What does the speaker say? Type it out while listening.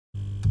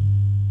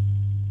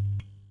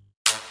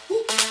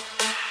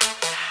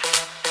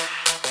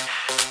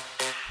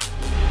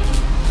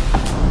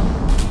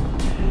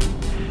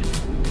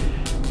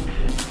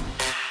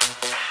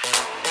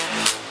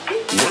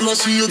I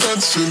see you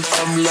dancing,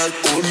 I'm like,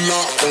 hola,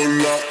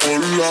 hola,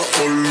 hola,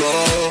 hola.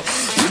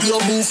 With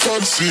your move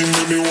fancy,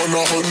 make me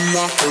wanna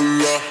hola,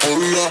 hola,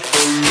 hola,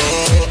 hola.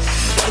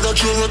 I got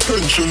your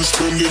attention,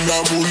 spending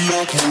that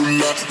moolah,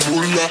 moolah,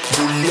 moolah,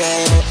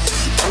 moolah.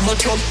 I'm a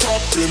drop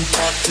popping,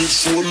 pocket,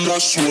 swola,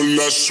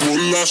 swola,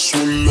 swola,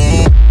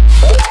 swola.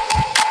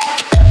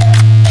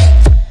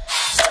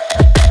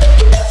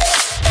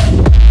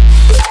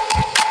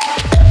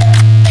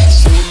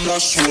 Swola,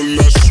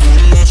 swola,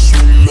 swola,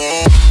 swola.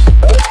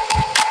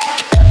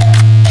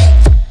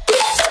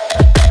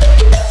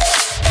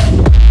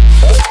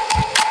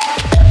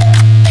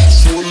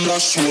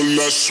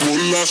 Swola,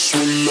 swola,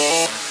 swola.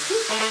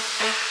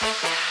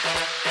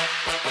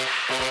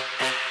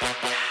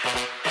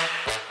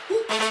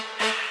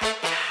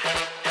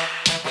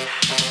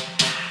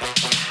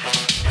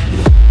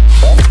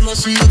 When I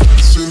see you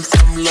dancing,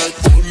 I'm like,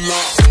 hola,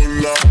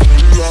 hola,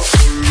 hola,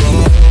 hola.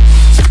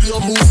 See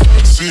your move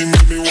fancy,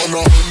 make me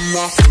wanna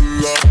hola,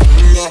 hola,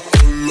 hola,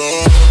 hola.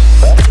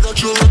 I got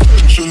your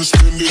attention,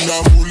 spending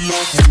that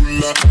moolah,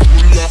 moolah,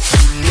 moolah,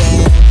 moolah.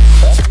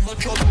 Take my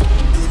drop,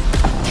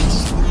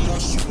 swola,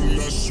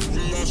 swola,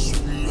 swola,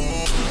 swola.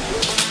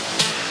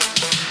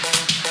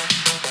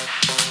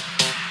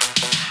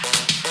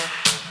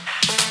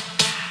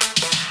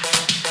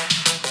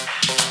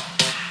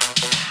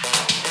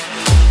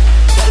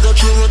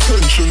 Your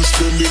attention,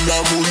 spending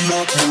that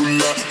moolah,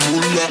 moolah,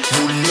 moolah,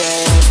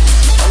 moolah.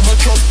 I'm a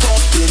drop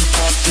popping,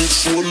 pocket,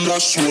 swola,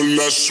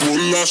 swola,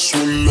 swola,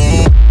 swola.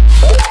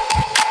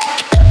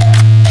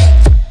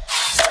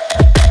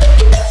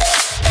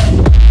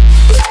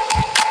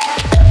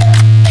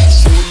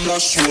 Swola,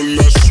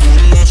 swola,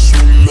 swola,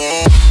 swola.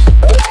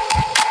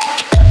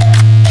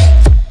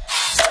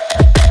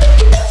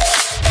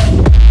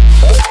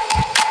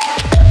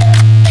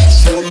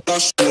 Swola,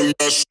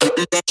 swola,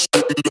 swola,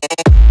 swola.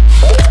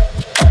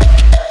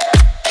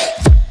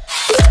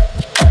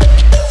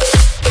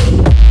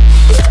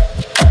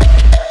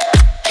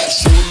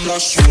 Swola,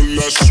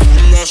 swola,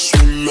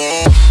 swola.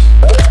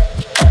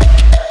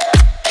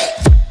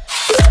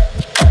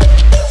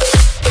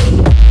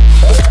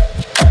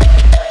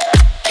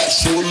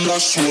 Swola,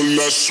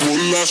 swola,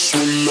 swola,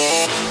 swola.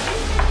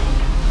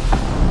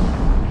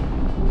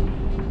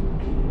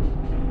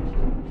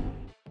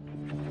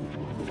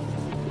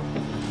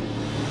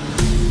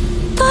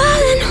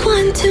 Fallen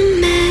one too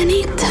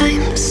many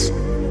times,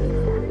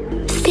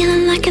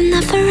 feeling like it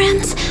never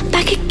ends.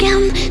 Back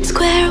again,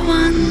 square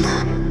one.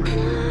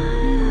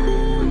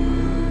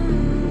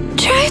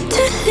 Tried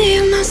to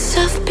leave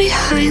myself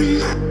behind,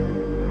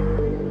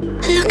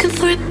 looking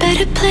for a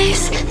better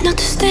place, not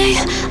to stay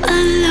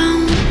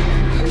alone.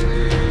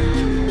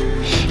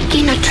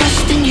 Gain our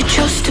trust and you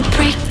chose to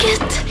break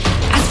it.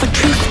 Ask for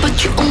truth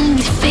but you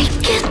only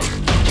fake it.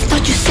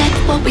 Thought you said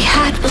what we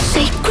had was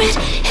sacred.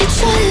 It's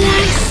all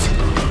lies,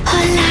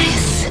 all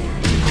lies.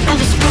 I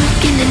was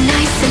broken and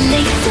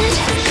isolated,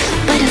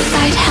 but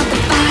inside held the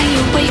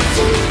fire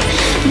waiting.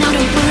 Not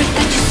a word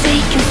that you say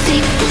can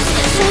save this,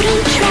 so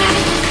don't try,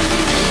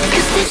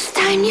 'cause this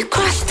time you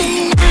crossed the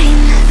line.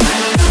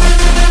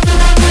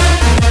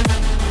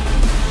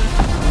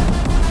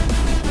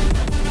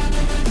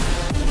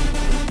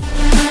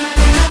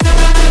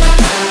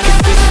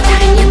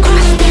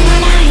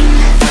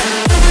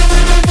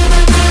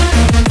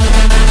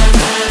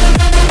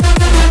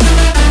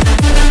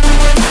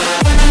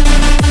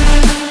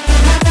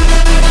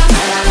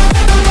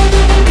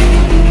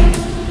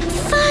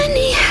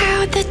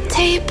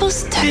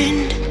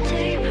 Turned.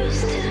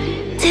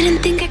 Didn't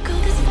think I'd go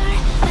this far,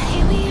 but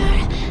here we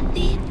are,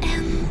 the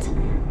end.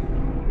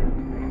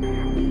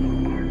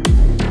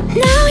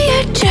 Now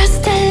you're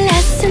just a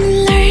lesson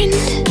learned,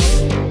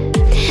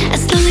 a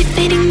slowly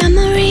fading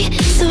memory,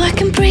 so I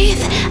can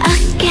breathe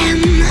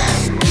again.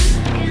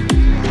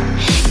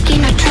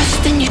 Gain our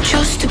trust and you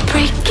chose to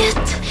break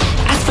it.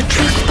 Ask for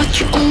truth but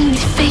you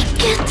only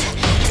fake it.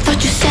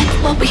 Thought you said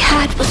what we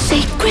had was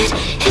sacred.